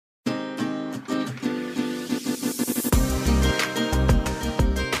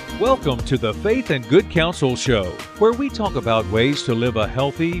Welcome to the Faith and Good Counsel Show, where we talk about ways to live a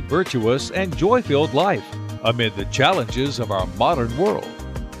healthy, virtuous, and joy-filled life amid the challenges of our modern world.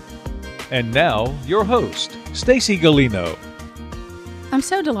 And now, your host, Stacy Galino. I'm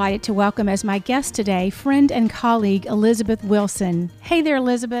so delighted to welcome as my guest today, friend and colleague Elizabeth Wilson. Hey there,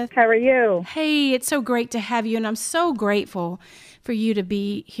 Elizabeth. How are you? Hey, it's so great to have you, and I'm so grateful for you to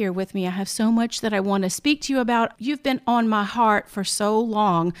be here with me. I have so much that I want to speak to you about. You've been on my heart for so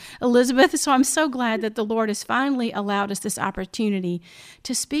long, Elizabeth, so I'm so glad that the Lord has finally allowed us this opportunity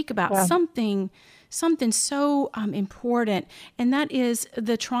to speak about something so important, and that is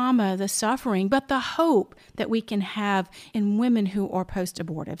the trauma, the suffering, but the hope that we can have in women who are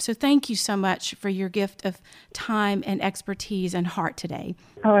post-abortive. So thank you so much for your gift of time and expertise and heart today.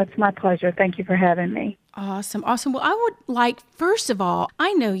 Oh, it's my pleasure. Thank you for having me. Awesome. Well, I would like, first of all,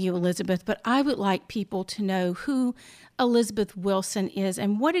 I know you, Elizabeth, but I would like people to know who Elizabeth Wilson is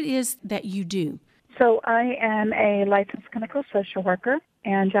and what it is that you do. So I am a licensed clinical social worker,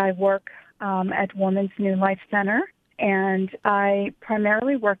 and I work at Women's New Life Center, and I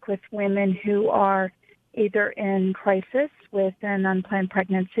primarily work with women who are either in crisis with an unplanned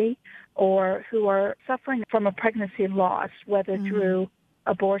pregnancy or who are suffering from a pregnancy loss, whether through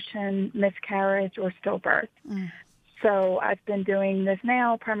abortion, miscarriage, or stillbirth. So I've been doing this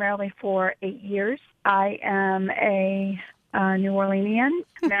now primarily for 8 years. I am a New Orleanian,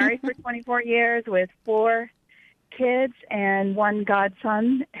 married for 24 years with 4 kids and 1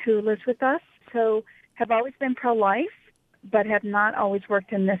 godson who lives with us. So have always been pro-life, but have not always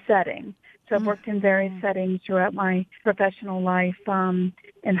worked in this setting. So I've worked in various settings throughout my professional life,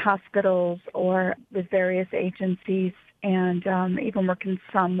 in hospitals or with various agencies, and even working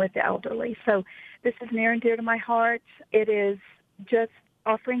some with the elderly. So this is near and dear to my heart. It is just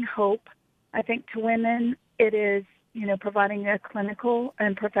offering hope, I think, to women. It is, providing a clinical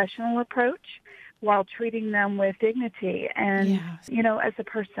and professional approach while treating them with dignity and, as a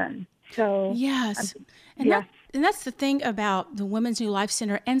person. So yes. And that's the thing about the Women's New Life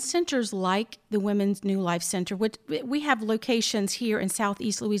Center and centers like the Women's New Life Center, which we have locations here in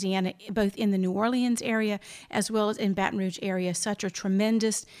Southeast Louisiana, both in the New Orleans area as well as in Baton Rouge area. Such a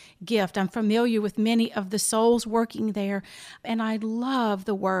tremendous gift. I'm familiar with many of the souls working there, and I love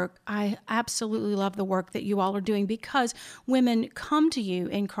the work. I absolutely love the work that you all are doing, because women come to you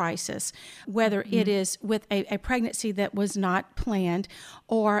in crisis, whether it is with a pregnancy that was not planned,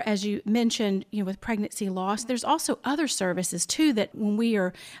 or as you mentioned, with pregnancy loss. There's also other services too that when we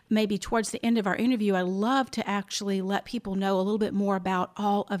are maybe towards the end of our interview, I love to actually let people know a little bit more about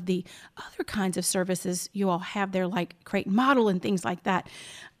all of the other kinds of services you all have there, like Creighton Model and things like that.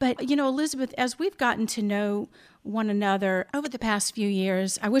 But, Elizabeth, as we've gotten to know one another over the past few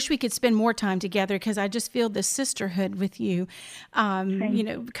years, I wish we could spend more time together, because I just feel this sisterhood with you,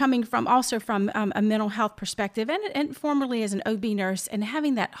 coming from a mental health perspective and formerly as an OB nurse, and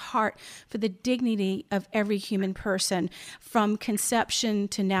having that heart for the dignity of every human person from conception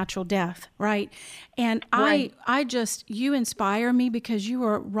to natural death, right? And right. You inspire me, because you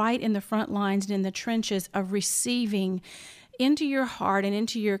are right in the front lines and in the trenches of receiving into your heart and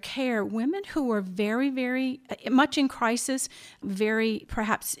into your care women who are very, very much in crisis, very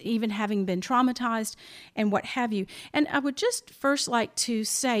perhaps even having been traumatized and what have you. And I would just first like to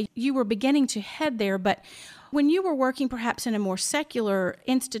say, you were beginning to head there, but when you were working perhaps in a more secular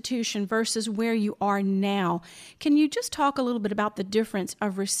institution versus where you are now, can you just talk a little bit about the difference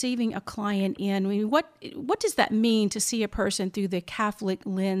of receiving a client in? I mean, what does that mean to see a person through the Catholic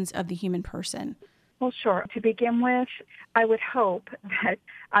lens of the human person? Well, sure. To begin with, I would hope that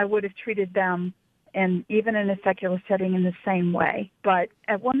I would have treated them, and even in a secular setting, in the same way. But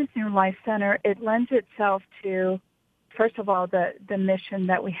at Women's New Life Center, it lends itself to, first of all, the mission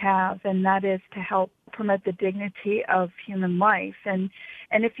that we have, and that is to help promote the dignity of human life. And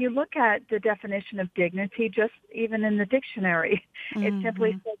if you look at the definition of dignity, just even in the dictionary, it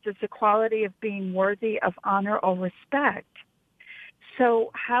simply says it's the quality of being worthy of honor or respect.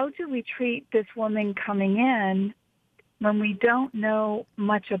 So how do we treat this woman coming in when we don't know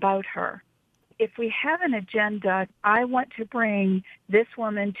much about her? If we have an agenda, I want to bring this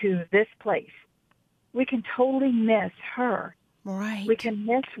woman to this place, we can totally miss her. Right. We can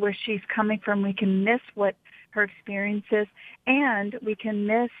miss where she's coming from. We can miss what her experience is. And we can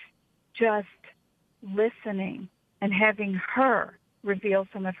miss just listening and having her reveal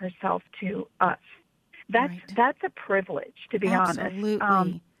some of herself to us. That's a privilege, to be honest. Absolutely.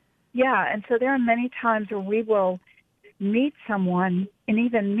 And so there are many times where we will meet someone and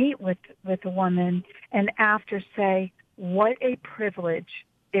even meet with a woman and after say, what a privilege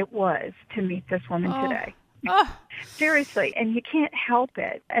it was to meet this woman today. Oh, Seriously, and you can't help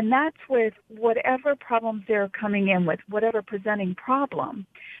it. And that's with whatever problems they're coming in with, whatever presenting problem.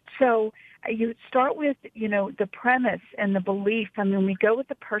 So you start with, the premise and the belief. I mean, we go with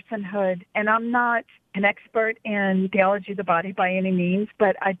the personhood, and I'm not an expert in theology of the body by any means,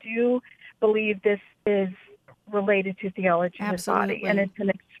 but I do believe this is related to theology of the body, and it's an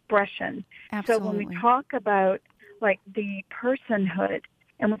expression. Absolutely. So when we talk about like the personhood,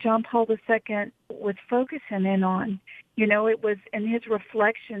 and what John Paul II was focusing in on, it was in his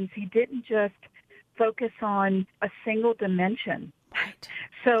reflections, he didn't just focus on a single dimension. Right.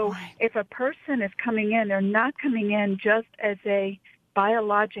 So Right. if a person is coming in, they're not coming in just as a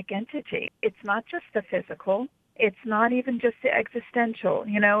biologic entity. It's not just the physical. It's not even just the existential.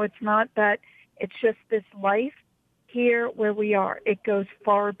 It's not that. It's just this life here where we are. It goes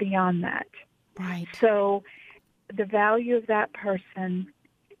far beyond that. Right. So the value of that person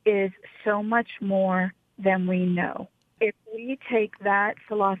is so much more than we know. If we take that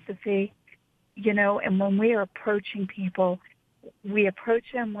philosophy, and when we are approaching people, we approach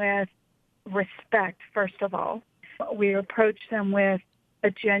them with respect, first of all. We approach them with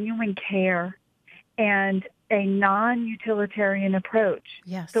a genuine care and a non-utilitarian approach.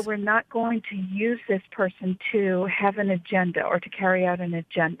 Yes. So we're not going to use this person to have an agenda or to carry out an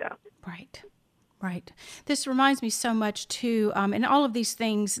agenda. Right. Right. This reminds me so much, too, and all of these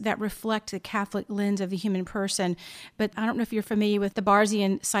things that reflect the Catholic lens of the human person. But I don't know if you're familiar with the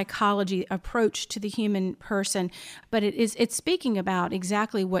Barthian psychology approach to the human person, but it's speaking about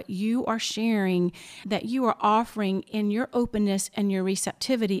exactly what you are sharing, that you are offering in your openness and your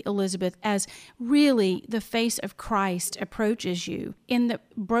receptivity, Elizabeth, as really the face of Christ approaches you in the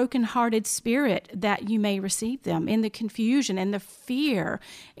brokenhearted spirit that you may receive them, in the confusion and the fear,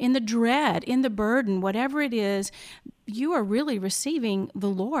 in the dread, in the burden, whatever it is, you are really receiving the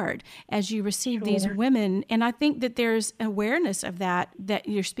Lord as you receive these women. And I think that there's awareness of that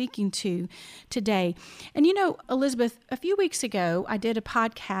you're speaking to today. And Elizabeth, a few weeks ago, I did a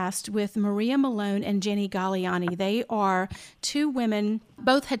podcast with Maria Malone and Jenny Galliani. They are two women,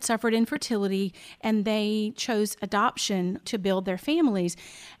 both had suffered infertility, and they chose adoption to build their families.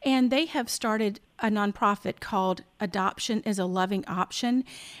 And they have started a nonprofit called Adoption is a Loving Option.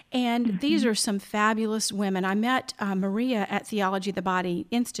 And these are some fabulous women. I met Maria at Theology of the Body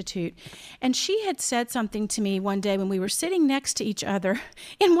Institute, and she had said something to me one day when we were sitting next to each other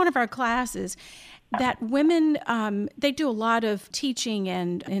in one of our classes, that women, they do a lot of teaching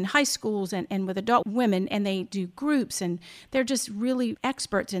and in high schools and with adult women, and they do groups, and they're just really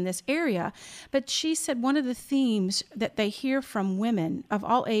experts in this area. But she said one of the themes that they hear from women of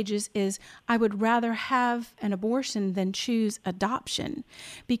all ages is, I would rather have an abortion than choose adoption.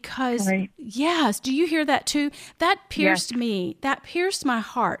 Because, yes, do you hear that too? That pierced me. That pierced my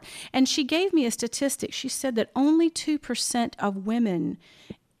heart. And she gave me a statistic. She said that only 2% of women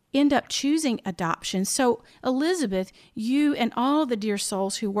end up choosing adoption. So, Elizabeth, you and all the dear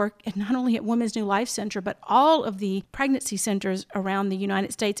souls who work not only at Women's New Life Center, but all of the pregnancy centers around the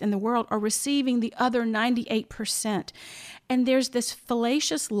United States and the world are receiving the other 98%. And there's this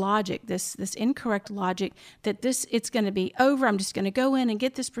fallacious logic, this incorrect logic that it's going to be over. I'm just going to go in and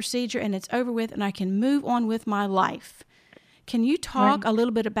get this procedure and it's over with and I can move on with my life. Can you talk a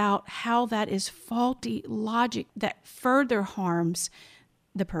little bit about how that is faulty logic that further harms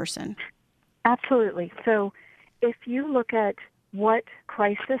the person? Absolutely. So if you look at what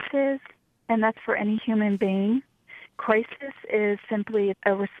crisis is, and that's for any human being, crisis is simply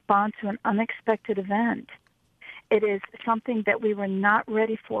a response to an unexpected event. It is something that we were not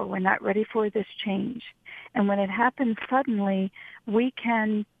ready for. We're not ready for this change. And when it happens suddenly, we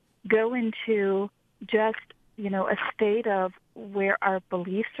can go into just, a state of where our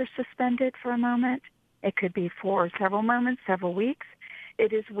beliefs are suspended for a moment. It could be for several moments, several weeks.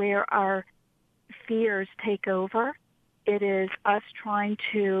 It is where our fears take over. It is us trying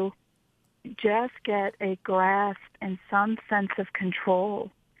to just get a grasp and some sense of control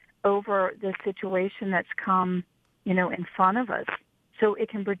over the situation that's come, in front of us. So it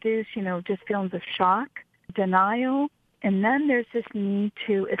can produce, just feelings of shock, denial, and then there's this need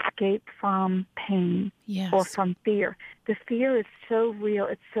to escape from pain or from fear. The fear is so real,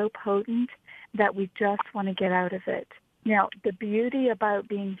 it's so potent that we just want to get out of it. Now, the beauty about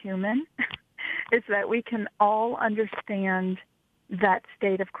being human is that we can all understand that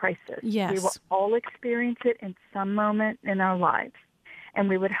state of crisis. Yes. We will all experience it in some moment in our lives. And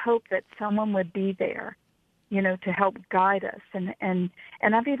we would hope that someone would be there, to help guide us. And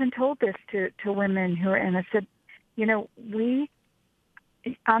I've even told this to women who are in. I said,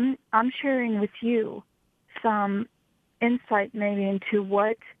 I'm sharing with you some insight maybe into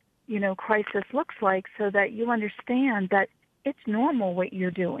what crisis looks like, so that you understand that it's normal what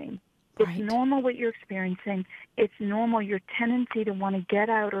you're doing. Right. It's normal what you're experiencing. It's normal. Your tendency to want to get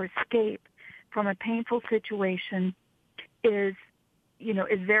out or escape from a painful situation is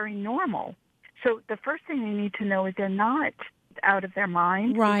very normal. So the first thing you need to know is they're not out of their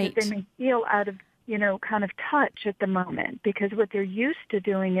mind. Right. Because they may feel out of, kind of touch at the moment, because what they're used to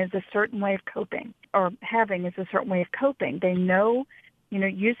doing is a certain way of coping, or having is a certain way of coping. They know,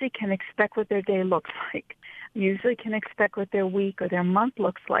 usually can expect what their day looks like, usually can expect what their week or their month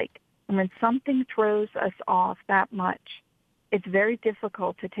looks like. And when something throws us off that much, it's very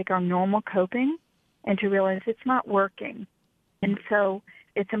difficult to take our normal coping and to realize it's not working. And so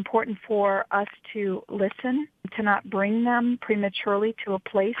it's important for us to listen, to not bring them prematurely to a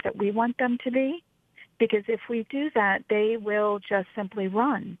place that we want them to be, because if we do that, they will just simply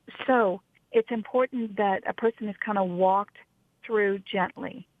run. So it's important that a person is kind of walked through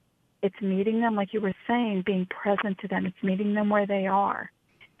gently. It's meeting them, like you were saying, being present to them. It's meeting them where they are.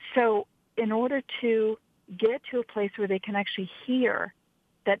 So in order to get to a place where they can actually hear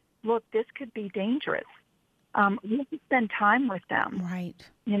that, look, this could be dangerous, we have to spend time with them. Right.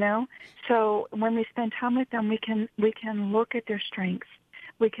 So when we spend time with them, we can look at their strengths.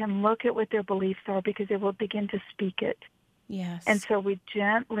 We can look at what their beliefs are, because they will begin to speak it. Yes. And so we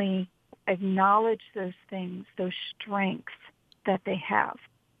gently acknowledge those things, those strengths that they have.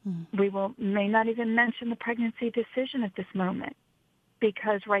 We may not even mention the pregnancy decision at this moment,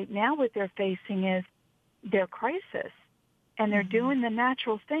 because right now what they're facing is their crisis. And they're doing the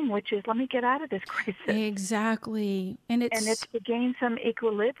natural thing, which is, let me get out of this crisis. Exactly. And it's to gain some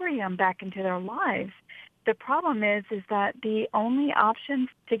equilibrium back into their lives. The problem is that the only option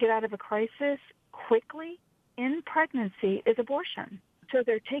to get out of a crisis quickly in pregnancy is abortion. So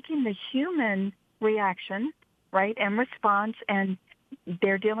they're taking the human reaction, right, and response, and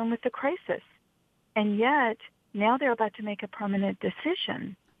they're dealing with the crisis. And yet, now they're about to make a permanent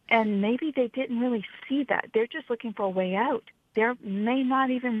decision. And maybe they didn't really see that. They're just looking for a way out. They may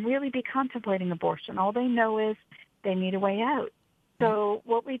not even really be contemplating abortion. All they know is they need a way out. So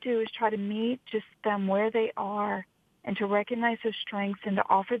what we do is try to meet just them where they are, and to recognize their strengths, and to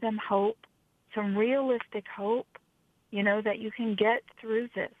offer them hope, some realistic hope, that you can get through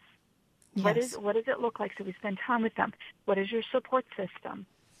this. Yes. What does it look like? So we spend time with them. What is your support system?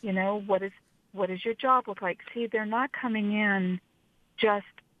 What does your job look like? See, they're not coming in just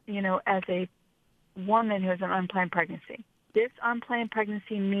as a woman who has an unplanned pregnancy. This unplanned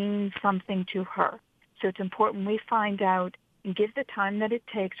pregnancy means something to her. So it's important we find out and give the time that it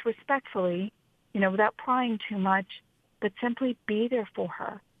takes respectfully, without prying too much, but simply be there for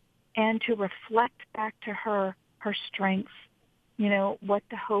her, and to reflect back to her strengths, what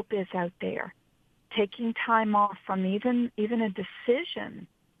the hope is out there. Taking time off from even a decision,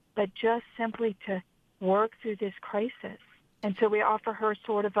 but just simply to work through this crisis. And so we offer her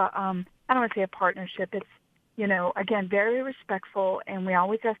sort of I don't want to say a partnership. It's, again, very respectful, and we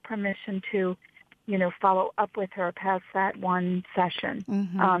always ask permission to, follow up with her past that one session.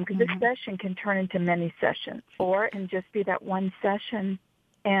 Because this session can turn into many sessions, or it can just be that one session,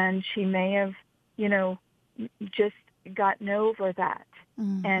 and she may have, just gotten over that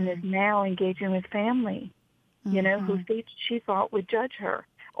and is now engaging with family, who she thought would judge her.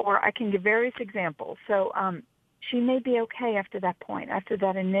 Or I can give various examples. So, she may be okay after that point, after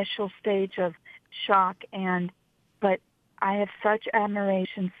that initial stage of shock. But I have such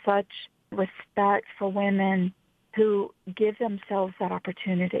admiration, such respect for women who give themselves that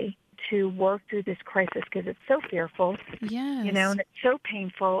opportunity to work through this crisis, because it's so fearful, yes. And it's so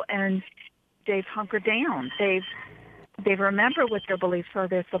painful. And they've hunkered down. They've remembered what their beliefs are,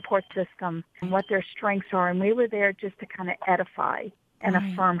 their support system, and what their strengths are. And we were there just to kind of edify and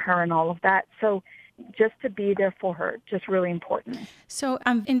affirm her and all of that. So just to be there for her, just really important. So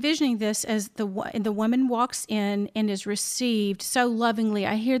I'm envisioning this as the woman walks in and is received so lovingly.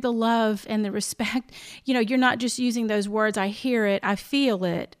 I hear the love and the respect. You're not just using those words. I hear it. I feel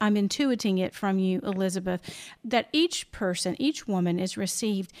it. I'm intuiting it from you, Elizabeth, that each person, each woman is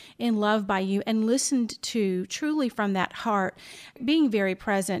received in love by you and listened to truly from that heart, being very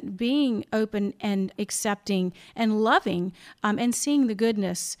present, being open and accepting and loving, and seeing the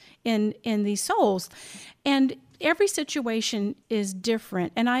goodness in these souls. And every situation is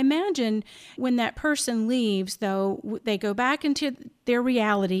different. And I imagine when that person leaves, though, they go back into their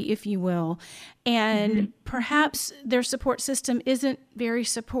reality, if you will, and perhaps their support system isn't very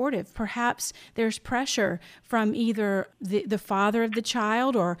supportive. Perhaps there's pressure from either the father of the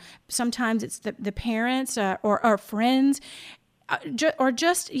child, or sometimes it's the parents or friends. or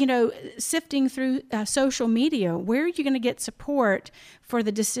just, sifting through social media, where are you going to get support for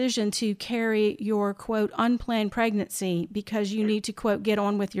the decision to carry your, quote, unplanned pregnancy because you need to, quote, get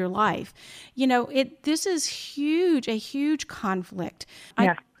on with your life? This is a huge conflict.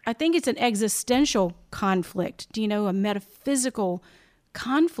 Yeah. I think it's an existential conflict, a metaphysical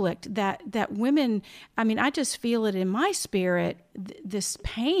conflict that women, I just feel it in my spirit, this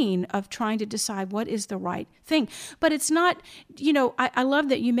pain of trying to decide what is the right thing. But it's not, I love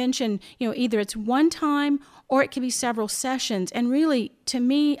that you mentioned, either it's one time or it can be several sessions. And really, to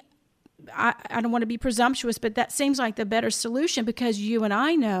me, I don't want to be presumptuous, but that seems like the better solution, because you and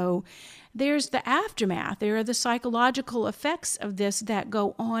I know there's the aftermath. There are the psychological effects of this that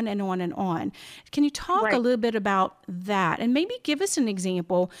go on and on and on. Can you talk a little bit about that, and maybe give us an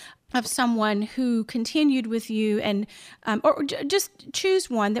example of someone who continued with you, and or just choose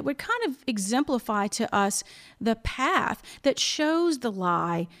one that would kind of exemplify to us the path that shows the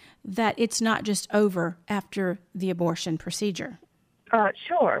lie that it's not just over after the abortion procedure?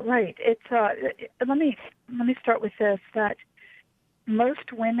 Sure, right. It's let me start with this, that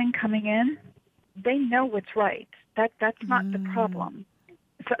most women coming in, they know what's right. That's not the problem.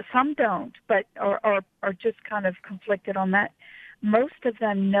 So, some don't, but or are just kind of conflicted on that. Most of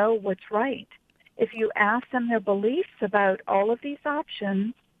them know what's right. If you ask them their beliefs about all of these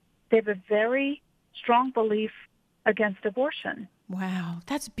options, they have a very strong belief against abortion. Wow,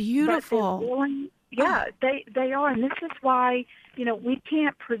 that's beautiful. Yeah, they are. And this is why, we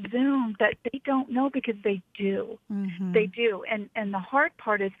can't presume that they don't know, because they do. Mm-hmm. They do. And the hard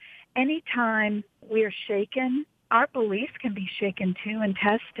part is, anytime we are shaken, our beliefs can be shaken too and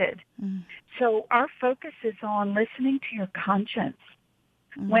tested. Mm. So our focus is on listening to your conscience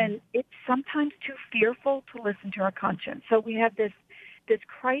when it's sometimes too fearful to listen to our conscience. So we have this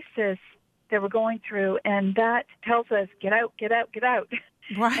crisis that we're going through, and that tells us, get out, get out, get out.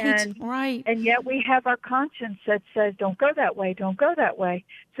 Right. And yet we have our conscience that says, don't go that way, don't go that way.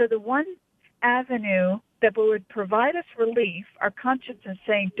 So the one avenue that would provide us relief, our conscience is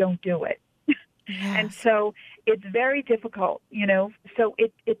saying, don't do it. Yes. And so it's very difficult, so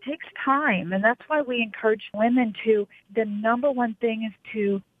it takes time. And that's why we encourage women the number one thing is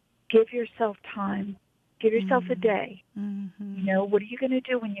to give yourself time. Give yourself a day. Mm-hmm. What are you going to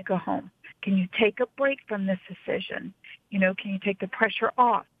do when you go home? Can you take a break from this decision? Can you take the pressure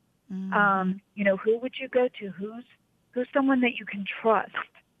off? Mm-hmm. Who would you go to? Who's someone that you can trust?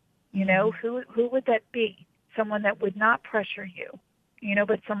 Who would that be? Someone that would not pressure you,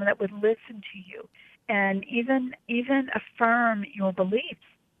 but someone that would listen to you and even affirm your beliefs,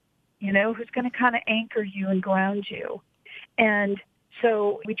 who's going to kind of anchor you and ground you. And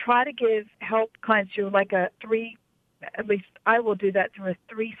so we try to help clients through at least I will do that through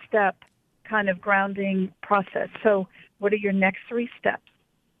a 3-step kind of grounding process. So what are your next 3 steps?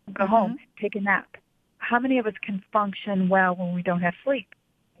 Go home, take a nap. How many of us can function well when we don't have sleep?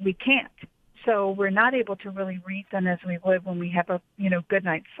 We can't. So we're not able to really reason as we would when we have a good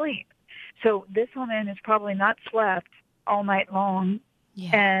night's sleep. So this woman has probably not slept all night long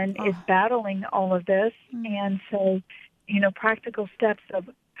and is battling all of this. And so, practical steps of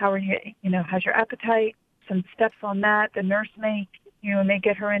how are you, how's your appetite? Some steps on that. The nurse may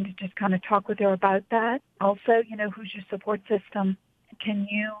get her in to just kind of talk with her about that. Also, who's your support system? Can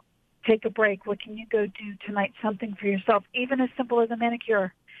you take a break? What can you go do tonight? Something for yourself, even as simple as a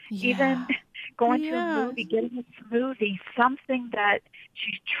manicure. Yeah. Even going to a movie, getting a smoothie, something that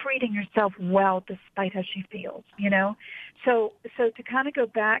she's treating herself well despite how she feels, So to kind of go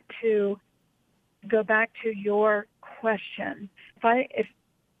back to your question, if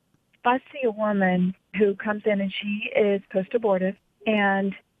I see a woman who comes in and she is post-abortive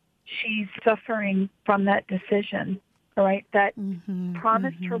and she's suffering from that decision, all right, that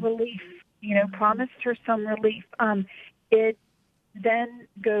promised her relief, promised her some relief, it then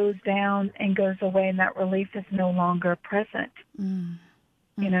goes down and goes away, and that relief is no longer present.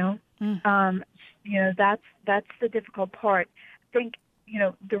 That's the difficult part. I think,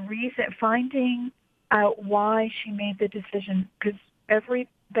 the reason, finding out why she made the decision, because every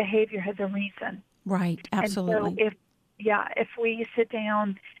behavior has a reason. Right, absolutely. And so if we sit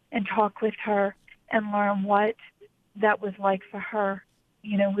down and talk with her and learn what that was like for her,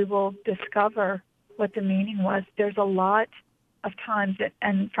 we will discover what the meaning was. There's a lot of times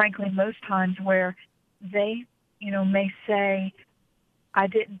and frankly most times, where they, may say, I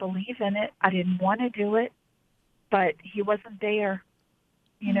didn't believe in it, I didn't want to do it, but he wasn't there,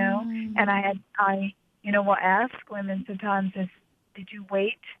 and I will ask women sometimes is, did you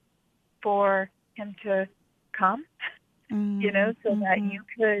wait for him to come, so that you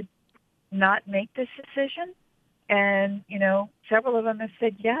could not make this decision? And, several of them have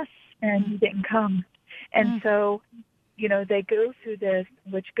said yes, and he didn't come. And so, they go through this,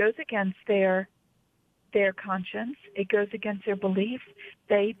 which goes against their conscience. It goes against their belief.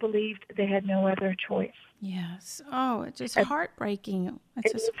 They believed they had no other choice. Yes. Oh, it's just heartbreaking.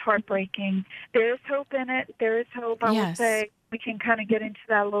 It's heartbreaking. There is hope in it. There is hope. I will say we can kind of get into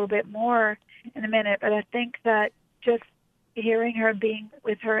that a little bit more in a minute. But I think that just hearing her, being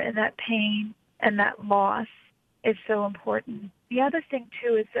with her in that pain and that loss is so important. The other thing,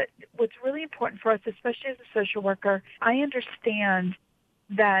 too, is that what's really important for us, especially as a social worker, I understand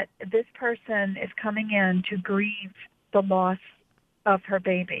that this person is coming in to grieve the loss of her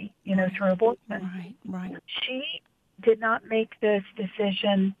baby, through abortion. Right. She did not make this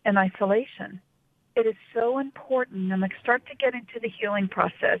decision in isolation. It is so important. I'm going to start to get into the healing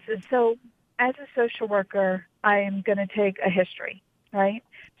process. And so as a social worker, I am going to take a history, right?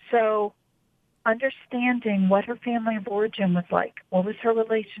 So understanding what her family of origin was like, what was her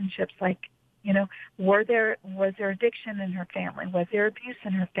relationships like, was there addiction in her family? Was there abuse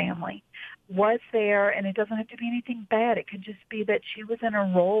in her family? Was there, and it doesn't have to be anything bad. It could just be that she was in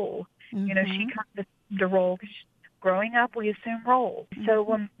a role. She kind of the role. Growing up, we assume roles. So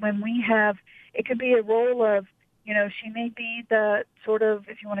when we have, it could be a role of, she may be the sort of,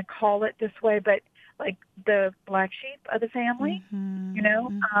 if you want to call it this way, but like the black sheep of the family,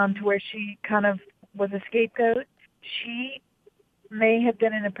 to where she kind of was a scapegoat. She may have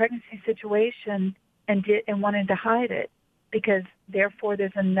been in a pregnancy situation and wanted to hide it, because therefore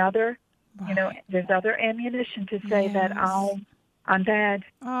there's another, there's other ammunition to say that I'm bad.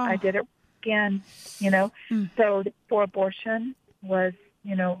 I did it again, So for abortion was,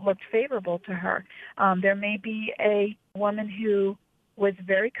 looked favorable to her. There may be a woman who was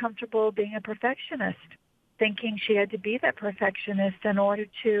very comfortable being a perfectionist, thinking she had to be that perfectionist in order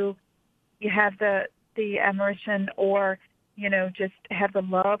to have the admiration or just have the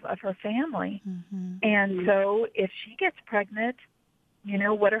love of her family. And so if she gets pregnant,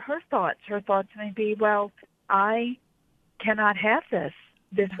 what are her thoughts? Her thoughts may be, well, I cannot have this.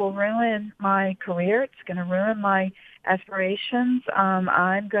 This will ruin my career. It's going to ruin my aspirations.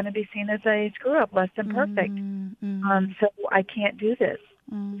 I'm going to be seen as a screw-up, less than perfect. So I can't do this.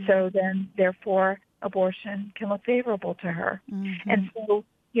 So then, therefore, abortion can look favorable to her. And so,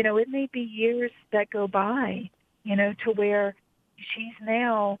 it may be years that go by, to where she's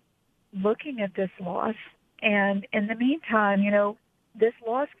now looking at this loss. And in the meantime, this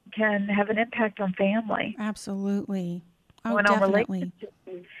loss can have an impact on family. Absolutely. Oh, and definitely.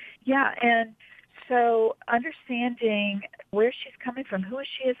 Yeah, and so understanding where she's coming from, who is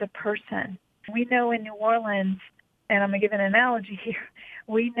she as a person. We know in New Orleans, and I'm going to give an analogy here,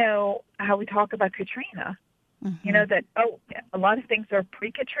 we know how we talk about Katrina. That, a lot of things are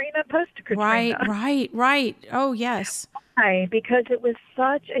pre-Katrina, post-Katrina. Right. Oh, yes. Why? Because it was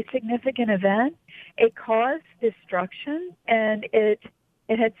such a significant event. It caused destruction, and it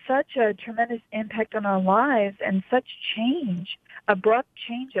had such a tremendous impact on our lives and such change, abrupt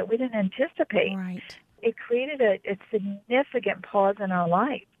change that we didn't anticipate. Right. It created a significant pause in our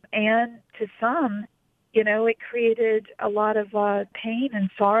life. And to some, it created a lot of pain and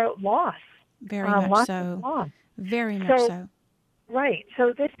sorrow, loss. Very much so. Very much so. Right.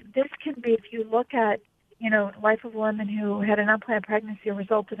 So this can be, if you look at, life of a woman who had an unplanned pregnancy or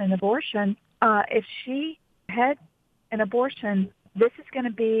resulted in abortion, if she had an abortion, this is going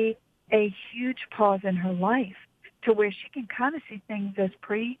to be a huge pause in her life to where she can kind of see things as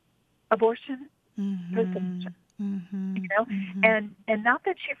pre-abortion, post-abortion, and not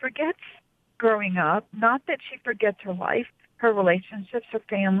that she forgets growing up, not that she forgets her life, her relationships, her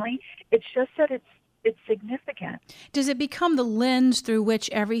family. It's just that it's significant. Does it become the lens through which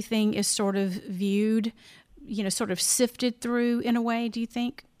everything is sort of viewed, sort of sifted through in a way, do you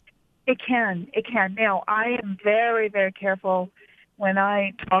think? It can. Now, I am very, very careful when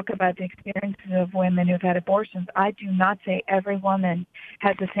I talk about the experiences of women who've had abortions. I do not say every woman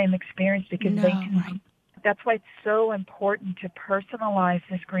has the same experience, because they do. Right. That's why it's so important to personalize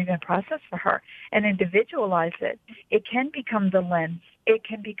this grieving process for her and individualize it. It can become the lens. It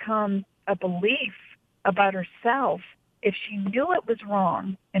can become a belief about herself. If she knew it was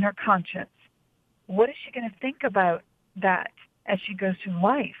wrong in her conscience, what is she going to think about that as she goes through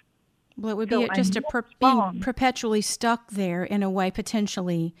life? Well, it would be just being perpetually stuck there in a way,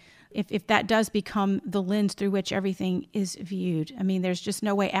 potentially, if that does become the lens through which everything is viewed. I mean, there's just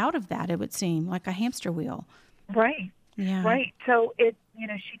no way out of that, it would seem, like a hamster wheel. Right. Yeah. Right. So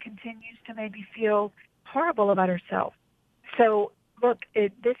she continues to maybe feel horrible about herself. So look,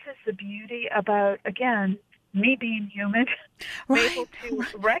 this is the beauty about, again, me being human, able to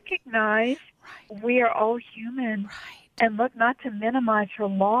recognize We are all human. Right. And look, not to minimize her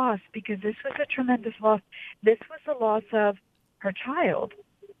loss, because this was a tremendous loss. This was the loss of her child.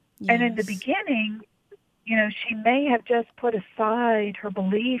 Yes. And in the beginning, she may have just put aside her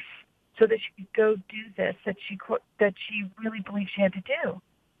beliefs so that she could go do this, that she really believed she had to do.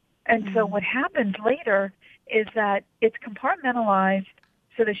 And so what happens later is that it's compartmentalized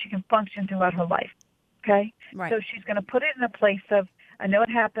so that she can function throughout her life. Okay? Right. So she's going to put it in a place of, I know it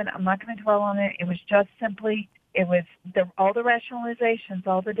happened. I'm not going to dwell on it. It was just simply, all the rationalizations,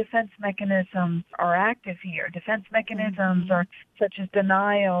 all the defense mechanisms are active here. Defense mechanisms are such as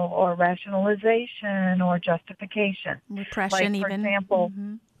denial or rationalization or justification. Repression, like, for even. example,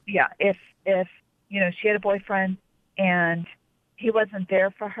 if she had a boyfriend and he wasn't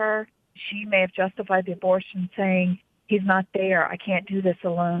there for her, she may have justified the abortion saying, he's not there, I can't do this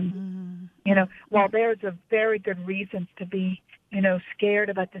alone. While there's a very good reasons to be, scared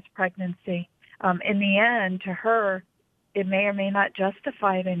about this pregnancy, in the end, to her, it may or may not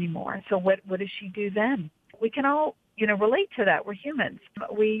justify it anymore. So what does she do then? We can all, relate to that. We're humans.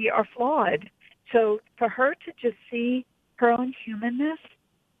 We are flawed. So for her to just see her own humanness,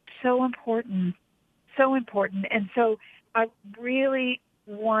 so important, so important. And so I really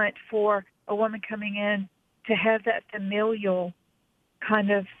want for a woman coming in to have that familial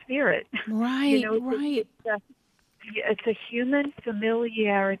kind of spirit. Right, right. It's a human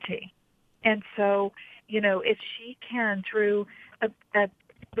familiarity. And so, if she can, through at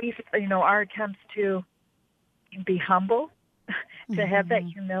least, our attempts to be humble, to have that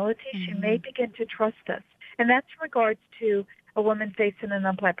humility, she may begin to trust us. And that's in regards to a woman facing an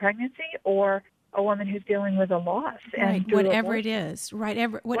unplanned pregnancy or a woman who's dealing with a loss. Right, and whatever it is. Right,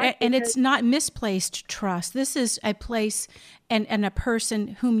 and it's not misplaced trust. This is a place and a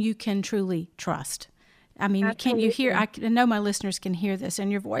person whom you can truly trust. I mean, I know my listeners can hear this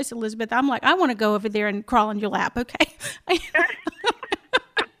in your voice, Elizabeth. I'm like, I want to go over there and crawl in your lap, okay?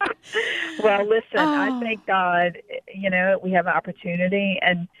 Well, listen, I thank God, we have an opportunity,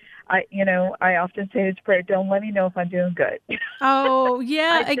 and I often say this prayer, don't let me know if I'm doing good. Oh,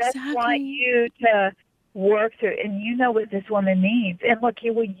 yeah, I just want you to work through, and you know what this woman needs. And look,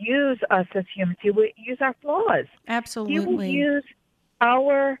 he will use us as humans. He will use our flaws. Absolutely. He will use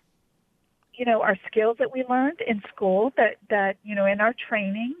our skills that we learned in school, that in our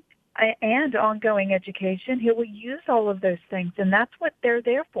training and ongoing education. He will use all of those things, and that's what they're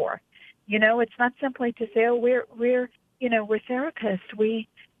there for. It's not simply to say, oh, we're therapists. We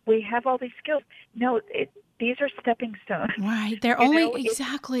have all these skills. No, these are stepping stones. Right. They're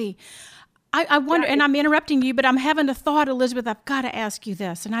exactly. I wonder, and I'm interrupting you, but I'm having a thought, Elizabeth. I've got to ask you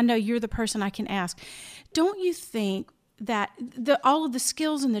this, and I know you're the person I can ask. Don't you think that all of the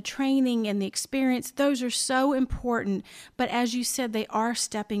skills and the training and the experience, those are so important, but as you said, they are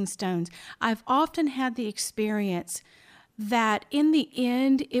stepping stones. I've often had the experience that in the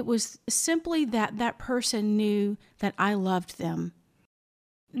end, it was simply that person knew that I loved them.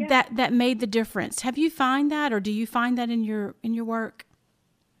 Yeah. That made the difference. Have you find that, or do you find that in your work?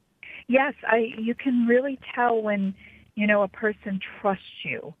 Yes, you can really tell when, a person trusts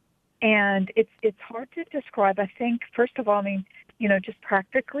you. And it's hard to describe. I think, first of all, just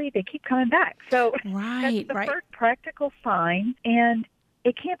practically, they keep coming back. So that's the first practical sign, and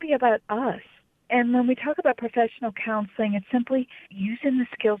it can't be about us. And when we talk about professional counseling, it's simply using the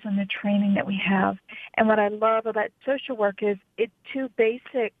skills and the training that we have. And what I love about social work is two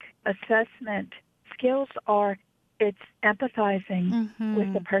basic assessment skills are it's empathizing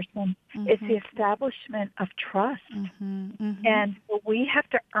with the person. It's the establishment of trust. And we have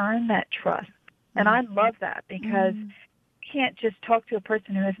to earn that trust. And I love that because you can't just talk to a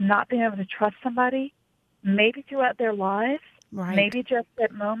person who has not been able to trust somebody, maybe throughout their lives, maybe just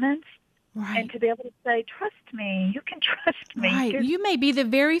at moments. Right. And to be able to say, trust me, you can trust me. Right. You may be the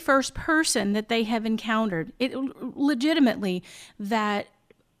very first person that they have encountered, legitimately, that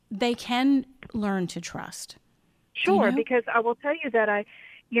they can learn to trust. Sure, because I will tell you that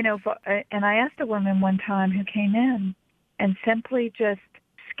and I asked a woman one time who came in and simply just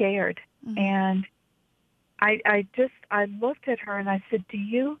scared. And I looked at her and I said,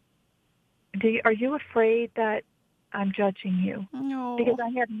 are you afraid that I'm judging you? No. Because I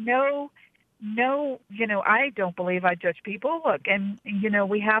have no, I don't believe I judge people. Look, and,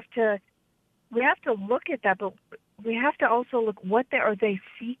 we have to look at that, but we have to also look, what are they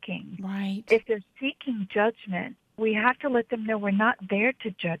seeking? Right. If they're seeking judgment, we have to let them know we're not there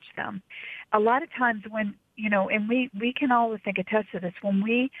to judge them. A lot of times when, and we can all, I think, attest to this, when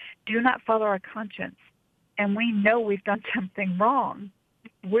we do not follow our conscience and we know we've done something wrong,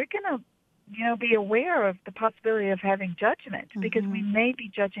 we're going to, be aware of the possibility of having judgment because we may be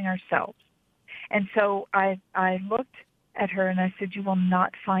judging ourselves. And so I looked at her and I said, "You will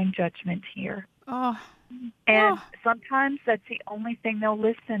not find judgment here." Oh, And oh, sometimes that's the only thing they'll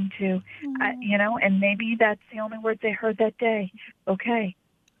listen to, mm, and maybe that's the only words they heard that day. Okay.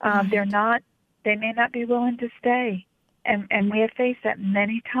 They're right, not, they may not be willing to stay. And we have faced that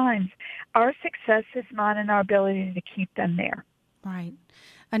many times. Our success is not in our ability to keep them there. right.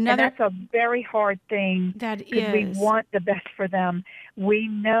 And Another that's a very hard thing that because we is. want the best for them. We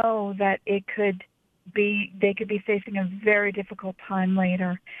know that they could be facing a very difficult time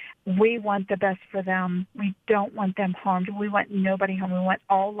later. We want the best for them. We don't want them harmed. We want nobody harmed. We want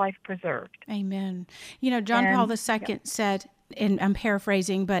all life preserved. Amen. John Paul And II said, and I'm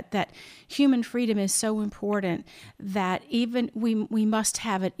paraphrasing, but that human freedom is so important that even we must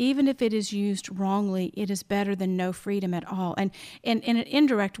have it, even if it is used wrongly. It is better than no freedom at all. And in an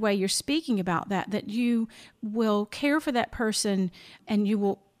indirect way, you're speaking about that you will care for that person, and you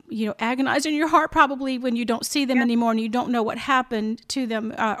will agonize in your heart probably when you don't see them yeah, anymore and you don't know what happened to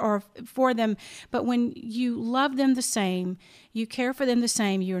them or for them. But when you love them the same, you care for them the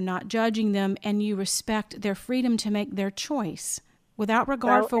same, you're not judging them, and you respect their freedom to make their choice without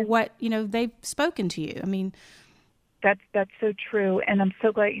regard well, for and what, they've spoken to you. I mean, that's so true. And I'm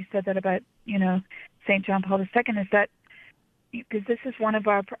so glad you said that about St. John Paul II. Is that because this is one of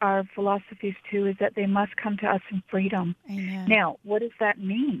our philosophies too, is that they must come to us in freedom. amen. Now, what does that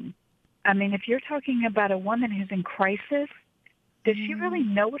mean? I mean, if you're talking about a woman who's in crisis, does she really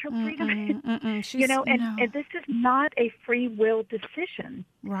know what her freedom is? She's, And this is not a free will decision.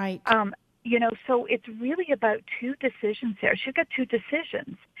 right. So it's really about two decisions there. She's got two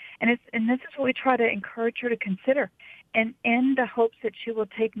decisions. And this is what we try to encourage her to consider, and in the hopes that she will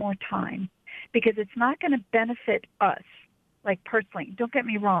take more time, because it's not going to benefit us, like personally. Don't get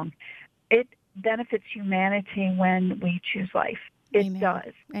me wrong. It benefits humanity when we choose life. It Amen.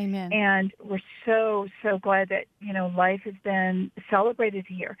 does. Amen. And we're so, so glad that, life has been celebrated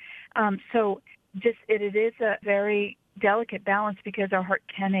here. So it is a very delicate balance because our heart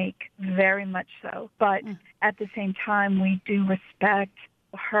can ache, very much so. But at the same time, we do respect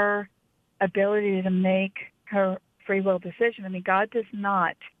her ability to make her free will decision. I mean, God does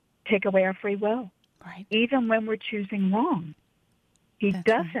not take away our free will. Right. Even when we're choosing wrong. He That's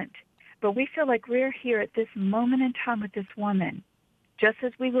doesn't. right. But we feel like we're here at this moment in time with this woman, just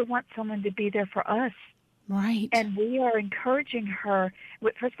as we would want someone to be there for us. Right. And we are encouraging her.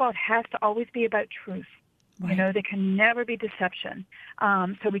 First of all, it has to always be about truth. Right. There can never be deception.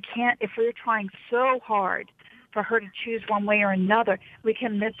 So we can't, if we're trying so hard for her to choose one way or another, we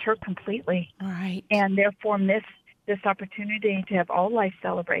can miss her completely. Right. And therefore miss this opportunity to have all life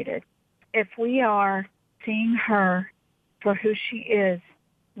celebrated. If we are seeing her for who she is,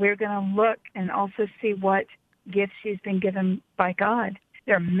 we're going to look and also see what gifts she's been given by God.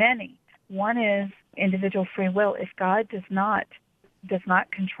 There are many. One is individual free will. If God does not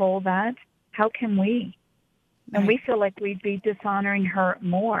control that, how can we? And we feel like we'd be dishonoring her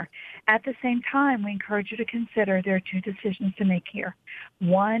more. At the same time, we encourage you to consider there are two decisions to make here.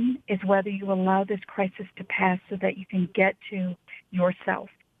 One is whether you allow this crisis to pass so that you can get to yourself,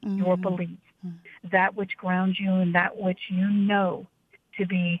 your beliefs, that which grounds you and that which you know to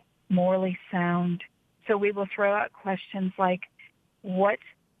be morally sound. So we will throw out questions like, what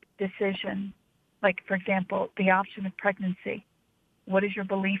decision, like, for example, the option of pregnancy, what is your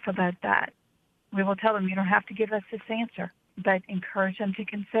belief about that? We will tell them, you don't have to give us this answer, but encourage them to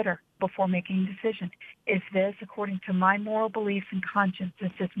consider before making a decision. Is this, according to my moral beliefs and conscience,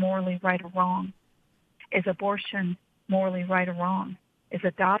 is this morally right or wrong? Is abortion morally right or wrong? Is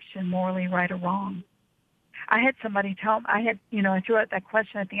adoption morally right or wrong? I had somebody I threw out that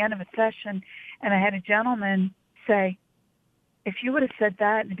question at the end of a session, and I had a gentleman say, if you would have said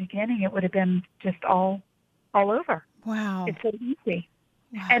that in the beginning, it would have been just all over. Wow. It's so easy.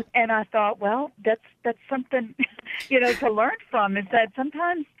 Wow. And I thought, well, that's something, to learn from, is that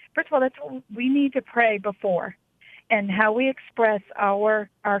sometimes, first of all, that's what we need to pray before. And how we express our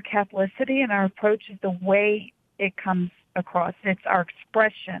Catholicity and our approach is the way it comes across. It's our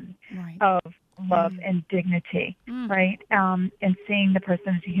expression of love and dignity, right? And seeing the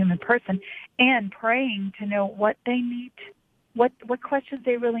person as a human person and praying to know what they need, what questions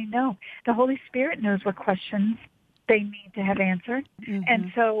they really know. The Holy Spirit knows what questions they need to have answered.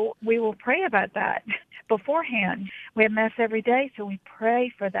 And so we will pray about that beforehand. We have Mass every day, so we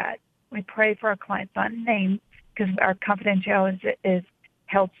pray for that. We pray for our clients, not named, because our confidentiality is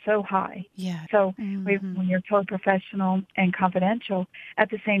held so high. Yeah. So when you're totally professional and confidential, at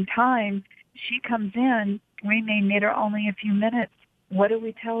the same time, she comes in, we may meet her only a few minutes. What do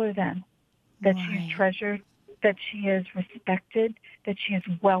we tell her then? That she's treasured, that she is respected, that she is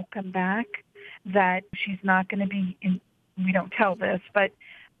welcome back, that she's not going to be, we don't tell this, but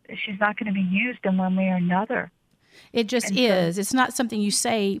she's not going to be used in one way or another. It just is. It's not something you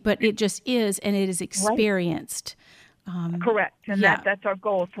say, but it just is, and it is experienced. Right. Correct. And that's our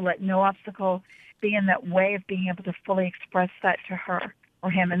goal, to let no obstacle be in that way of being able to fully express that to her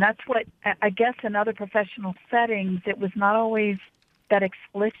or him. And that's what, I guess, in other professional settings, it was not always that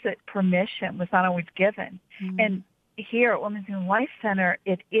explicit permission was not always given. Mm-hmm. And here at Women's New Life Center,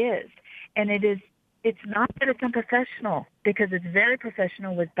 it is. And it's not that it's unprofessional, because it's very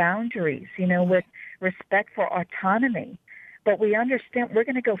professional with boundaries, with respect for autonomy. But we understand we're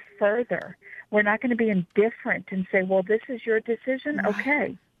going to go further. We're not going to be indifferent and say, well, this is your decision. Right.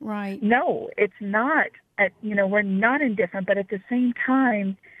 Okay. Right. No, it's not. We're not indifferent, but at the same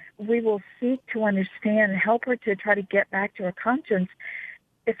time, we will seek to understand and help her to try to get back to her conscience.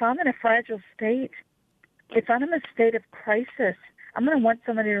 If I'm in a fragile state, if I'm in a state of crisis, I'm going to want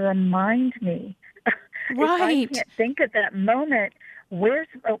somebody to remind me. Right. If I can't think at that moment, what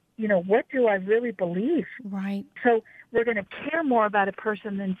do I really believe? Right. So we're going to care more about a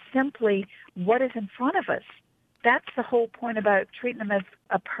person than simply what is in front of us. That's the whole point about treating them as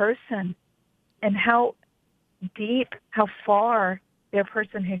a person, and how deep, how far their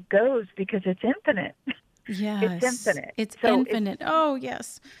personhood goes, because it's infinite. Yes. It's infinite. It's infinite. Oh,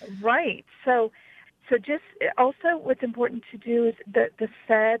 yes. Right. So just also what's important to do is the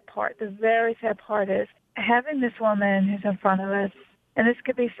sad part, the very sad part is having this woman who's in front of us, and this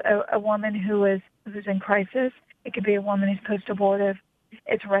could be a woman who's in crisis. It could be a woman who's post-abortive.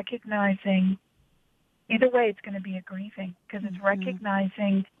 It's recognizing, either way, it's going to be a grieving, because it's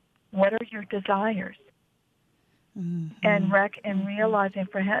recognizing what are your desires, and realizing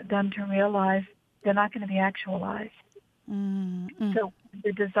for them to realize they're not going to be actualized. So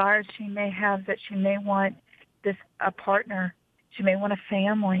the desires she may have, that she may want a partner, she may want a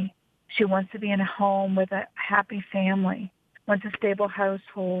family, she wants to be in a home with a happy family, wants a stable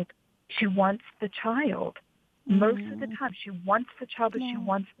household, she wants the child. Most of the time she wants the child, but she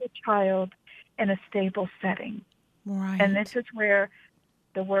wants the child in a stable setting. Right. And this is where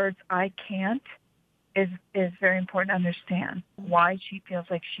the words "I can't" is very important to understand why she feels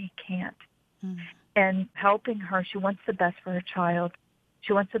like she can't. And helping her, she wants the best for her child.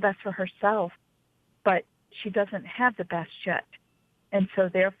 She wants the best for herself, but she doesn't have the best yet. And so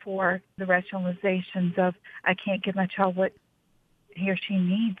therefore, the rationalizations of, I can't give my child what he or she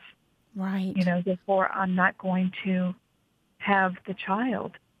needs. Right. Therefore, I'm not going to have the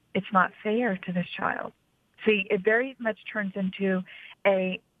child. It's not fair to this child. See, it very much turns into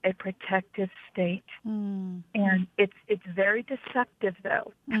a protective state. And it's very deceptive,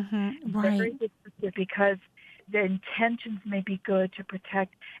 though. Mm-hmm. Right. Very deceptive, because the intentions may be good to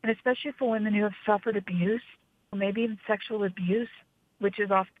protect, and especially for women who have suffered abuse, or maybe even sexual abuse, which is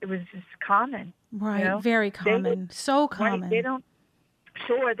it was just common. Right. Very common. So common.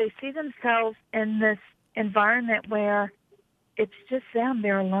 Right, they see themselves in this environment where it's just them,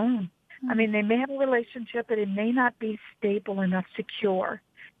 they're alone. I mean, they may have a relationship, but it may not be stable enough, secure,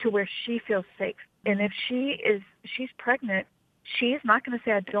 to where she feels safe. And if she's pregnant, she is not going to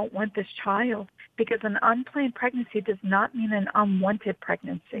say, I don't want this child, because an unplanned pregnancy does not mean an unwanted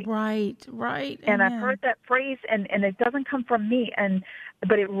pregnancy. Right. And I've heard that phrase, and it doesn't come from me,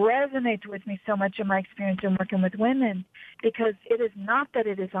 but it resonates with me so much in my experience in working with women, because it is not that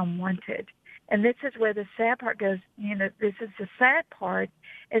it is unwanted. And this is where the sad part goes, this is the sad part,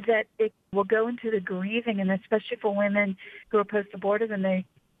 is that it will go into the grieving, and especially for women who are post-abortive, and they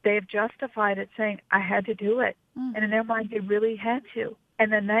have justified it saying, I had to do it. And in their mind, they really had to.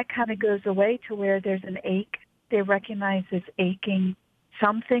 And then that kind of goes away to where there's an ache. They recognize this aching.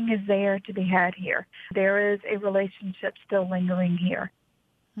 Something is there to be had here. There is a relationship still lingering here.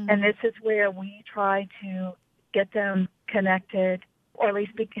 And this is where we try to get them connected, or at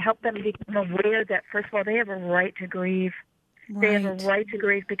least help them become aware that, first of all, they have a right to grieve. Right. They have a right to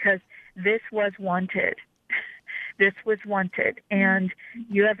grieve because this was wanted. This was wanted. And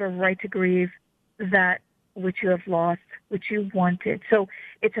you have a right to grieve that which you have lost, which you wanted. So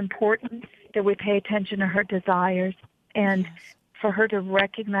it's important that we pay attention to her desires and for her to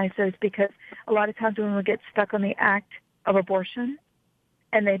recognize those, because a lot of times when we get stuck on the act of abortion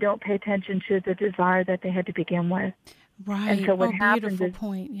and they don't pay attention to the desire that they had to begin with. Right. And so what happens beautiful is,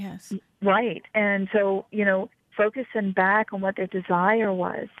 point, yes. Right. And so, focusing back on what their desire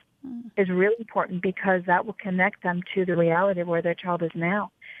was is really important, because that will connect them to the reality of where their child is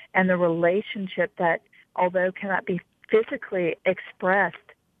now, and the relationship that, although cannot be physically expressed,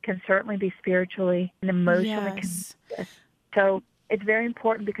 can certainly be spiritually and emotionally connected. So it's very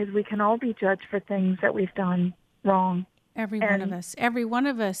important, because we can all be judged for things that we've done wrong. Every one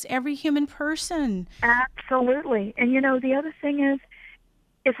of us, every human person. Absolutely. And, the other thing is,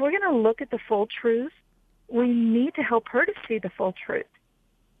 if we're going to look at the full truth, we need to help her to see the full truth.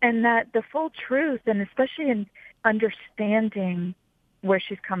 And that the full truth, and especially in understanding where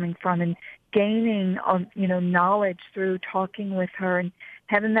she's coming from and gaining, knowledge through talking with her and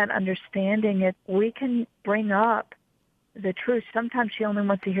having that understanding, if we can bring up the truth. Sometimes she only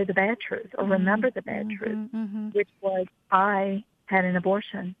wants to hear the bad truth or remember the bad truth, which was, I had an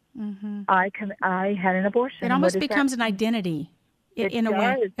abortion. I had an abortion. It almost becomes an identity in a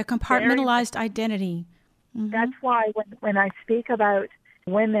way, a compartmentalized identity. That's why when I speak about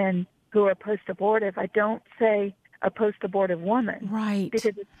women who are post-abortive, I don't say a post-abortive woman. Right.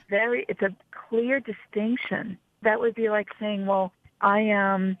 Because it's a clear distinction. That would be like saying, well, I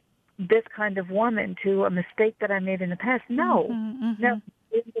am this kind of woman to a mistake that I made in the past. No. No.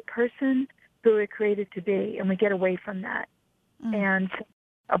 It's the person who we're created to be, and we get away from that. And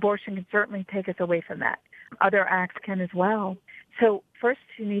abortion can certainly take us away from that. Other acts can as well. So first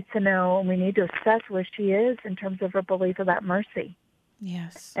she needs to know, and we need to assess where she is in terms of her belief about mercy.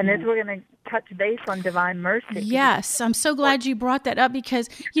 Yes. And as we're going to touch base on divine mercy. Yes. I'm so glad you brought that up because,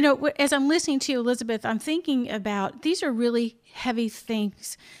 as I'm listening to you, Elizabeth, I'm thinking about these are really heavy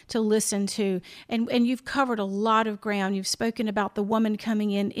things to listen to. And you've covered a lot of ground. You've spoken about the woman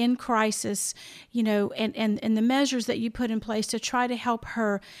coming in crisis, and the measures that you put in place to try to help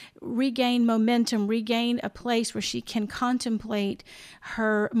her regain momentum, regain a place where she can contemplate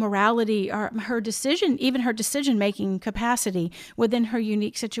her morality or her decision-making capacity within her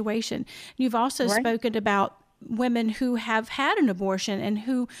unique situation. You've also spoken about women who have had an abortion and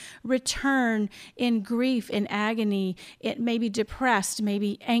who return in grief, in agony, it may be depressed,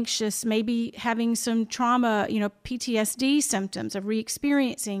 maybe anxious, maybe having some trauma, PTSD symptoms of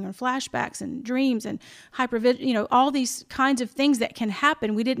re-experiencing or flashbacks and dreams and hypervigilant, all these kinds of things that can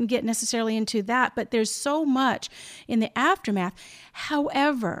happen. We didn't get necessarily into that, but there's so much in the aftermath.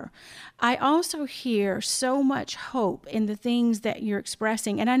 However, I also hear so much hope in the things that you're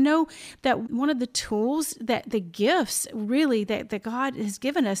expressing. And I know that one of the tools, that the gifts really that God has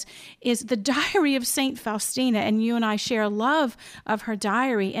given us is the diary of St. Faustina. And you and I share a love of her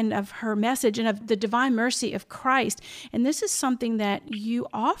diary and of her message and of the divine mercy of Christ. And this is something that you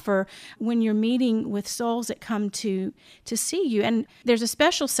offer when you're meeting with souls that come to see you. And there's a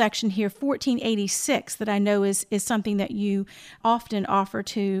special section here, 1486, that I know is something that you often offer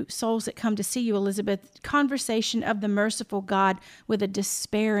to souls that come to see you, Elizabeth. Conversation of the Merciful God with a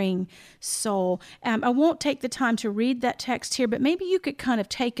Despairing Soul. I won't take the time to read that text here, but maybe you could kind of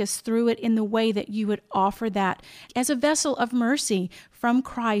take us through it in the way that you would offer that as a vessel of mercy from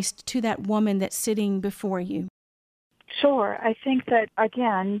Christ to that woman that's sitting before you. Sure. I think that,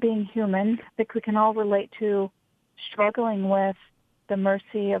 again, being human, I think we can all relate to struggling with the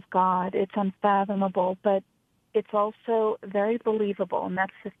mercy of God. It's unfathomable, but it's also very believable, and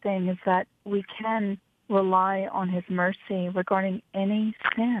that's the thing, is that we can rely on his mercy regarding any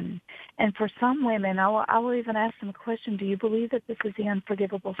sin. And for some women, I will even ask them a question, do you believe that this is the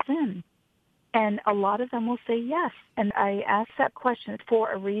unforgivable sin? And a lot of them will say yes. And I ask that question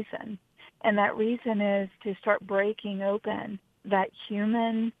for a reason. And that reason is to start breaking open that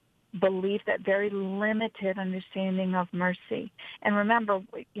human belief, that very limited understanding of mercy. And remember,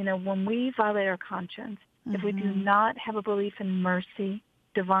 when we violate our conscience, if we do not have a belief in mercy,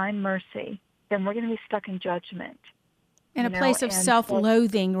 divine mercy, then we're going to be stuck in judgment. In a place of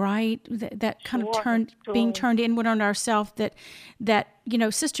self-loathing, right? That kind of being turned inward on ourselves. That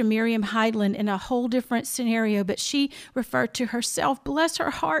Sister Miriam Heidland, in a whole different scenario, but she referred to herself, bless her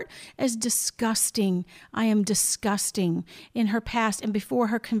heart, as disgusting. I am disgusting in her past and before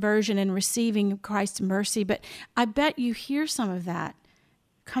her conversion and receiving Christ's mercy. But I bet you hear some of that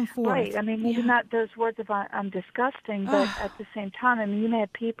come forth. Right. I mean, maybe not those words of I'm disgusting, but at the same time, you may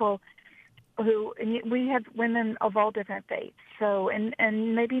have people and we have women of all different faiths, so and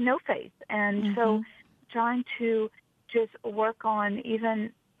maybe no faith, and so trying to just work on,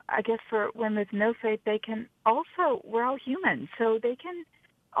 even I guess for women with no faith, they can also, we're all human, so they can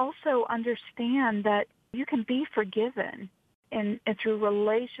also understand that you can be forgiven and through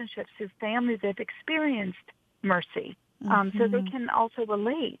relationships, through families that have experienced mercy, so they can also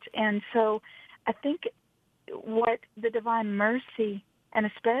relate. And so I think what the divine mercy, and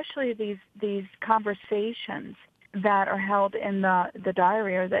especially these conversations that are held in the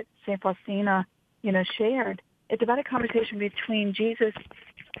diary, or that St. Faustina, shared, it's about a conversation between Jesus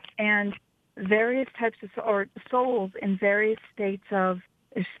and various types of souls in various states of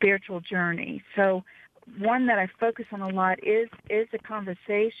a spiritual journey. So one that I focus on a lot is a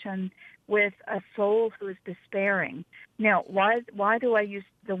conversation with a soul who is despairing. Now, why do I use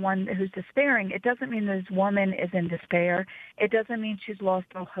the one who's despairing? It doesn't mean this woman is in despair. It doesn't mean she's lost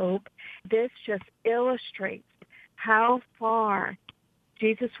all hope. This just illustrates how far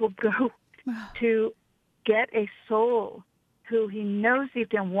Jesus will go to get a soul who he knows deep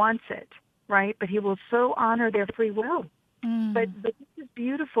down wants it, right? But he will so honor their free will. But this is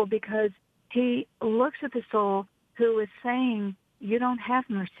beautiful because he looks at the soul who is saying, you don't have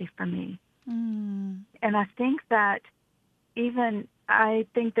mercy for me. And I think that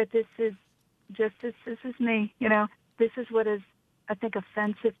this is just, this is me, this is what is, I think,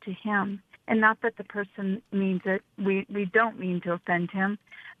 offensive to him. And not that the person means it. We don't mean to offend him,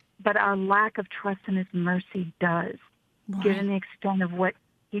 but our lack of trust in his mercy does, given the extent of what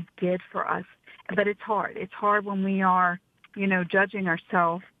he did for us. But it's hard. It's hard when we are, judging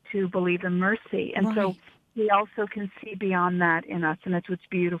ourselves to believe in mercy. And so he also can see beyond that in us, and that's what's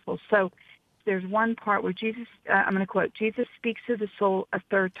beautiful. So there's one part where Jesus, I'm going to quote, Jesus speaks to the soul a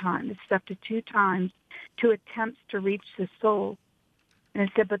third time. It's up to 2 times to attempts to reach the soul. And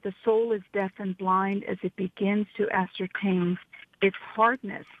it said, but the soul is deaf and blind as it begins to ascertain its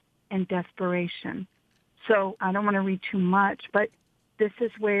hardness and desperation. So I don't want to read too much, but this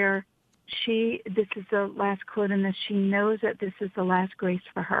is where this is the last quote in this, she knows that this is the last grace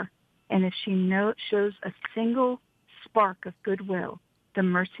for her. And if she shows a single spark of goodwill, the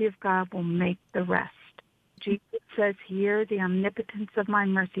mercy of God will make the rest. Jesus says here, the omnipotence of my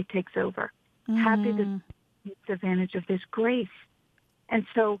mercy takes over. Happy to take advantage of this grace. And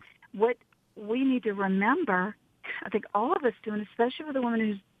so what we need to remember, I think all of us do, and especially for the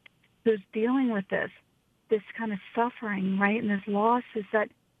woman who's dealing with this kind of suffering, right, and this loss, is that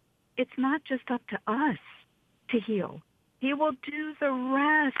it's not just up to us to heal. He will do the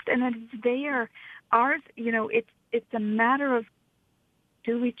rest, and it's there. Ours, it's a matter of,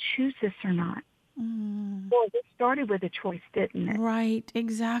 do we choose this or not? Well, it started with a choice, didn't it? Right,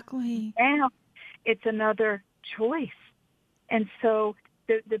 exactly. Now it's another choice. And so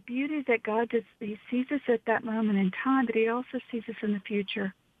the beauty that God does, he sees us at that moment in time, but he also sees us in the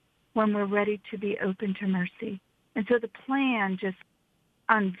future when we're ready to be open to mercy. And so the plan just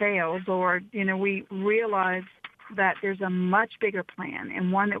unveils, or, we realize that there's a much bigger plan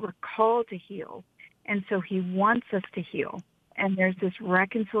and one that we're called to heal. And so he wants us to heal. And there's this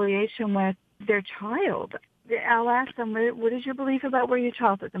reconciliation with their child. I'll ask them, what is your belief about where your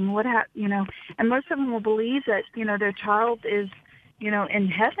child is? And and most of them will believe that, their child is, in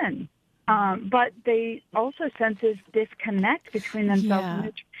heaven. But they also sense this disconnect between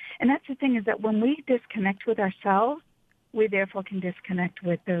themselves and that's the thing, is that when we disconnect with ourselves, we therefore can disconnect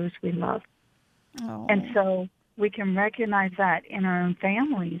with those we love. Oh. And so we can recognize that in our own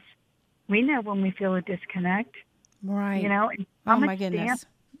families. We know when we feel a disconnect. Right. And how my much goodness.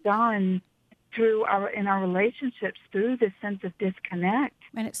 done in our relationships through this sense of disconnect.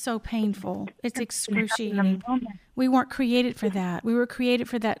 And it's so painful. It's excruciating. We weren't created for that. We were created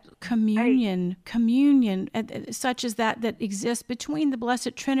for that communion, such as that exists between the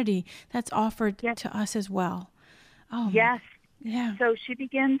Blessed Trinity that's offered to us as well. Oh, yes. Yeah. So she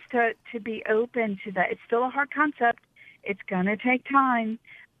begins to be open to that. It's still a hard concept. It's going to take time.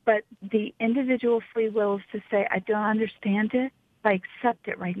 But the individual free will is to say, I don't understand it, but I accept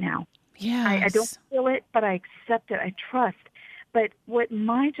it right now. Yes. I don't feel it, but I accept it. I trust. But what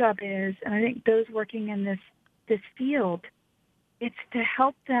my job is, and I think those working in this field, it's to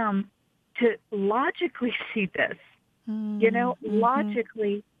help them to logically see this,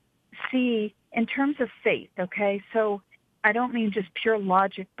 logically see in terms of faith, okay? So I don't mean just pure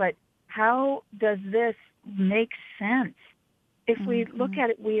logic, but how does this make sense? If we look at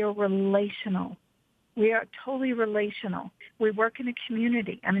it, we are relational. We are totally relational. We work in a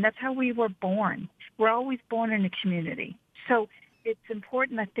community. I mean, that's how we were born. We're always born in a community. So it's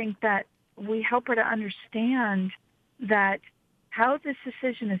important, I think, that we help her to understand that how this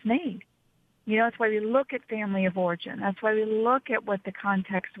decision is made. That's why we look at family of origin. That's why we look at what the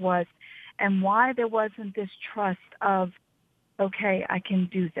context was and why there wasn't this trust of, okay, I can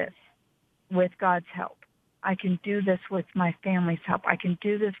do this with God's help. I can do this with my family's help. I can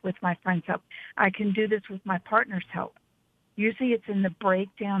do this with my friends' help. I can do this with my partner's help. Usually it's in the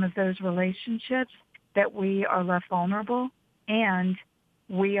breakdown of those relationships that we are left vulnerable and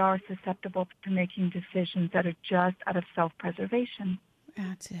we are susceptible to making decisions that are just out of self-preservation.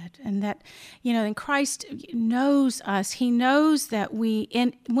 That's it. And that, and Christ knows us. He knows that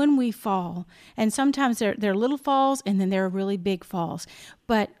when we fall, and sometimes there are little falls and then there are really big falls,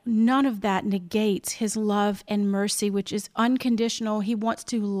 but none of that negates his love and mercy, which is unconditional. He wants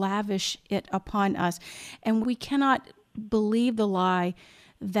to lavish it upon us. And we cannot believe the lie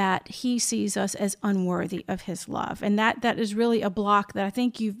that he sees us as unworthy of his love. And that is really a block that I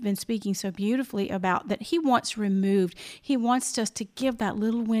think you've been speaking so beautifully about, that he wants removed. He wants us to give that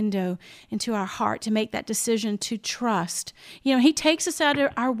little window into our heart to make that decision to trust. He takes us out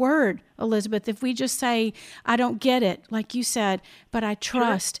of our word, Elizabeth, if we just say, I don't get it, like you said, but I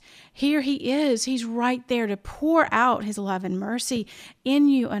trust. Sure. Here he is. He's right there to pour out his love and mercy in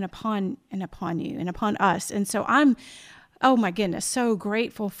you and upon you and upon us. And so oh my goodness, so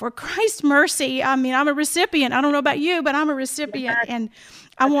grateful for Christ's mercy. I mean, I'm a recipient. I don't know about you, but I'm a recipient, and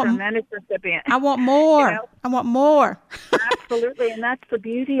I want tremendous recipient. I want more. I want more. Absolutely, and that's the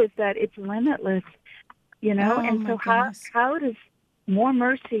beauty, is that it's limitless. And so how does more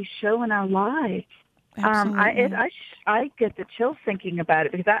mercy show in our lives? I get the chills thinking about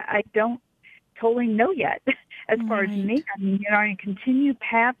it, because I don't totally know yet. As far as me, on a continued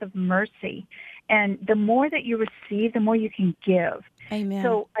path of mercy. And the more that you receive, the more you can give. Amen.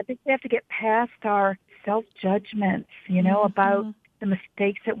 So I think we have to get past our self-judgments, about the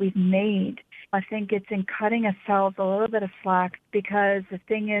mistakes that we've made. I think it's in cutting ourselves a little bit of slack, because the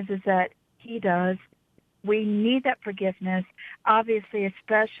thing is that he does. We need that forgiveness, obviously,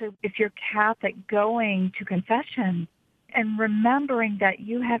 especially if you're Catholic, going to confession and remembering that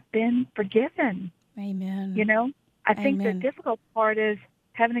you have been forgiven. Amen. I think the difficult part is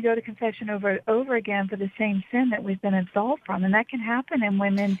having to go to confession over and over again for the same sin that we've been absolved from. And that can happen in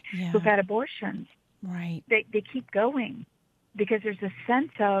women who've had abortions. Right. They keep going because there's a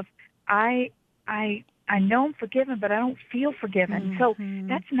sense of, I know I'm forgiven, but I don't feel forgiven. So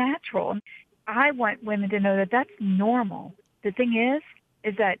that's natural. I want women to know that that's normal. The thing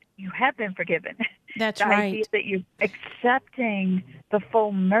is that you have been forgiven. That's the right. idea that you're accepting the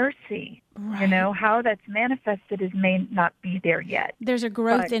full mercy. Right. How that's manifested may not be there yet. There's a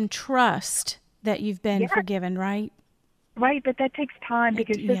growth in trust that you've been forgiven, right? Right, but that takes time,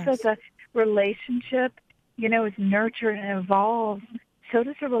 because just as a relationship, is nurtured and evolves, so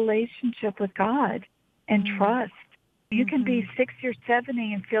does a relationship with God and trust. You can be 60 or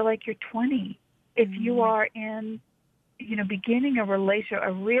 70 and feel like you're 20 if you are in beginning a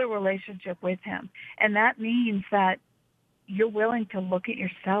real relationship with him. And that means that you're willing to look at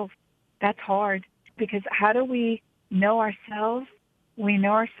yourself. That's hard, because how do we know ourselves? We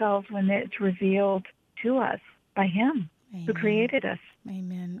know ourselves when it's revealed to us by him. Amen. Who created us.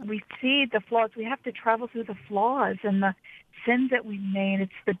 Amen. We see the flaws. We have to travel through the flaws and the sins that we've made.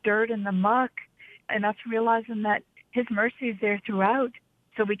 It's the dirt and the muck, and us realizing that his mercy is there throughout.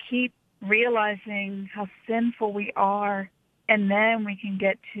 So we keep realizing how sinful we are, and then we can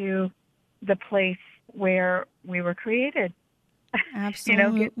get to the place where we were created.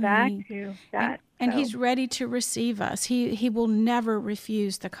 Absolutely. Get back to that. And he's ready to receive us. He will never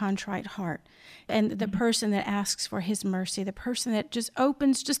refuse the contrite heart. And the person that asks for his mercy, the person that just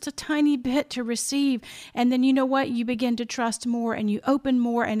opens just a tiny bit to receive. And then you know what? You begin to trust more and you open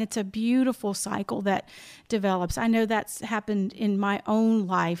more, and it's a beautiful cycle that develops. I know that's happened in my own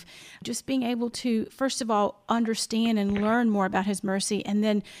life. Just being able to, first of all, understand and learn more about his mercy, and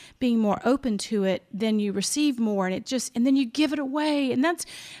then being more open to it, then you receive more, and then you give it away. And that's,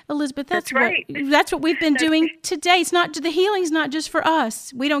 Elizabeth, that's right. That's what we've been doing today. It's not, the healing's not just for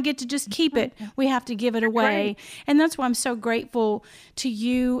us. We don't get to just keep it. We have to give it away. Right. And that's why I'm so grateful to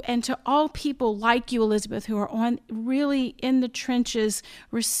you and to all people like you, Elizabeth, who are really in the trenches,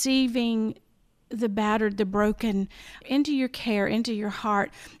 receiving the battered, the broken, into your care, into your heart,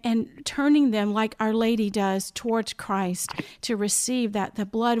 and turning them like Our Lady does towards Christ to receive the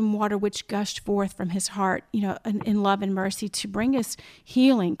blood and water which gushed forth from his heart, in love and mercy, to bring us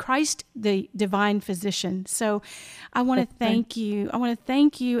healing. Christ, the divine physician. So I want to thank you.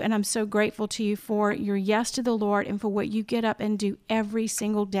 And I'm so grateful to you for your yes to the Lord and for what you get up and do every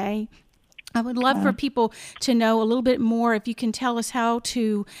single day. I would love for people to know a little bit more. If you can tell us how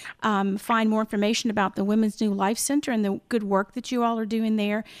to find more information about the Women's New Life Center and the good work that you all are doing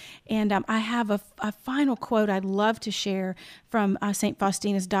there. And I have a final quote I'd love to share from St.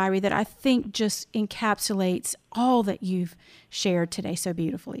 Faustina's diary that I think just encapsulates all that you've shared today so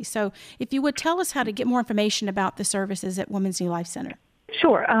beautifully. So if you would tell us how to get more information about the services at Women's New Life Center.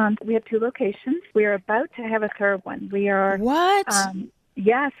 Sure. We have 2 locations. We are about to have a third one. We are... What?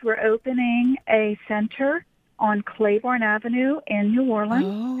 Yes, we're opening a center on Claiborne Avenue in New Orleans.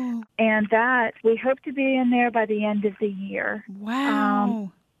 Oh. And that, we hope to be in there by the end of the year.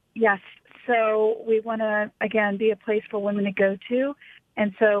 Wow. Yes. So we want to, again, be a place for women to go to.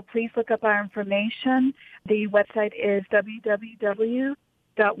 And so please look up our information. The website is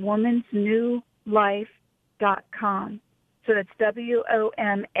www.womansnewlife.com. So that's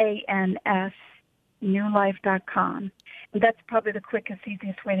WOMANS, newlife.com. And that's probably the quickest,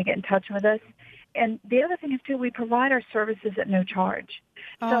 easiest way to get in touch with us. And the other thing is, too, we provide our services at no charge.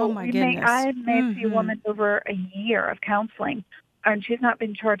 Oh, my goodness. I may see a woman over a year of counseling, and she's not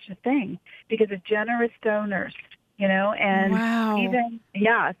been charged a thing because of generous donors, and wow.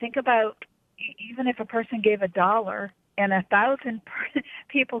 Think about even if a person gave $1 and 1,000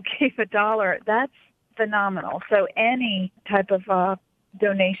 people gave $1, that's phenomenal. So any type of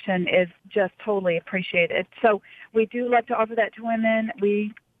donation is just totally appreciated. So we do like to offer that to women.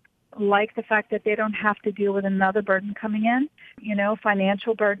 We like the fact that they don't have to deal with another burden coming in,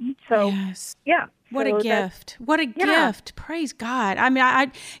 financial burden. So, yes. Yeah. What a gift. What a gift. Praise God. I mean,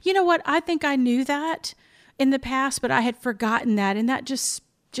 I you know what? I think I knew that in the past, but I had forgotten that. And that just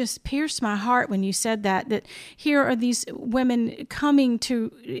pierced my heart when you said that here are these women coming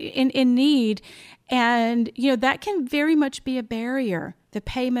to in need. And, that can very much be a barrier, the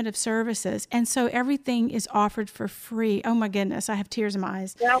payment of services. And so everything is offered for free. Oh, my goodness. I have tears in my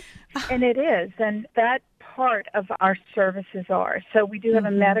eyes. Well, and it is. And that part of our services are. So we do have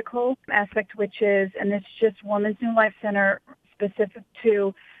a medical aspect, which is, and it's just Women's New Life Center specific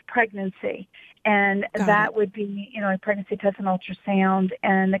to pregnancy. And that would be, a pregnancy test and ultrasound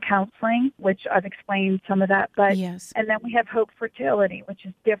and the counseling, which I've explained some of that. But yes. And then we have Hope Fertility, which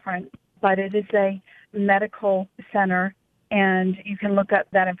is different, but it is a medical center. And you can look up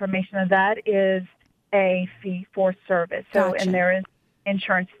that information. And that is a fee for service. So, Gotcha. And there is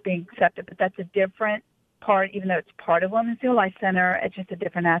insurance being accepted, but that's a different part, even though it's part of Women's New Life Center, it's just a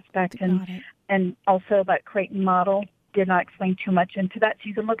different aspect. And also about Creighton Model, did not explain too much into that. So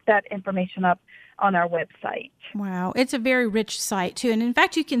you can look that information up on our website. Wow. It's a very rich site, too. And in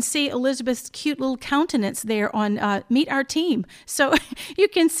fact, you can see Elizabeth's cute little countenance there on Meet Our Team. So you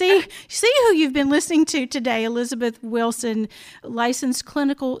can see who you've been listening to today, Elizabeth Wilson, licensed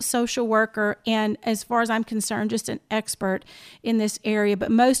clinical social worker, and as far as I'm concerned, just an expert in this area,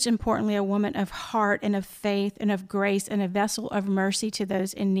 but most importantly, a woman of heart and of faith and of grace and a vessel of mercy to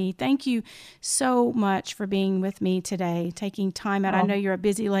those in need. Thank you so much for being with me today, taking time out. I know you're a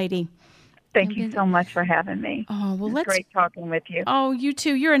busy lady. Thank you so much for having me. Oh, well, it's great talking with you. Oh, you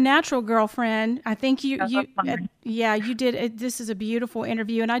too. You're a natural girlfriend. I think you did. This is a beautiful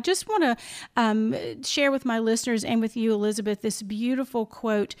interview. And I just want to share with my listeners and with you, Elizabeth, this beautiful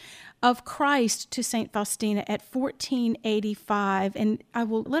quote of Christ to St. Faustina at 1485. And I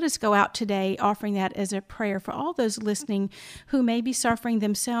will let us go out today offering that as a prayer for all those listening who may be suffering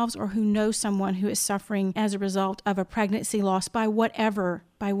themselves or who know someone who is suffering as a result of a pregnancy loss by whatever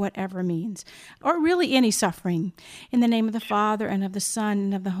means, or really any suffering. In the name of the Father, and of the Son,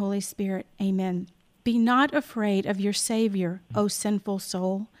 and of the Holy Spirit, amen. Be not afraid of your Savior, O sinful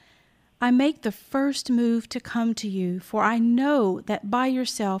soul. I make the first move to come to you, for I know that by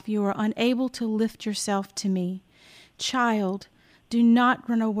yourself you are unable to lift yourself to me. Child, do not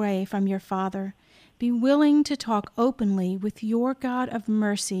run away from your Father. Be willing to talk openly with your God of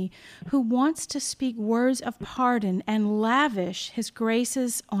mercy, who wants to speak words of pardon and lavish his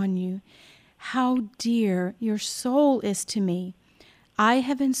graces on you. How dear your soul is to me. I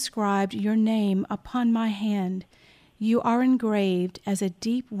have inscribed your name upon my hand. You are engraved as a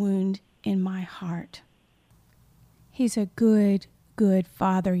deep wound in my heart. He's a good, good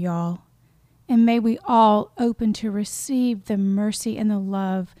Father, y'all. And may we all open to receive the mercy and the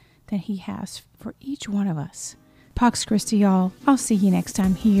love that he has for each one of us. Pax Christi, y'all. I'll see you next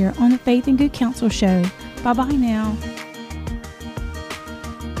time here on the Faith and Good Counsel Show. Bye-bye now.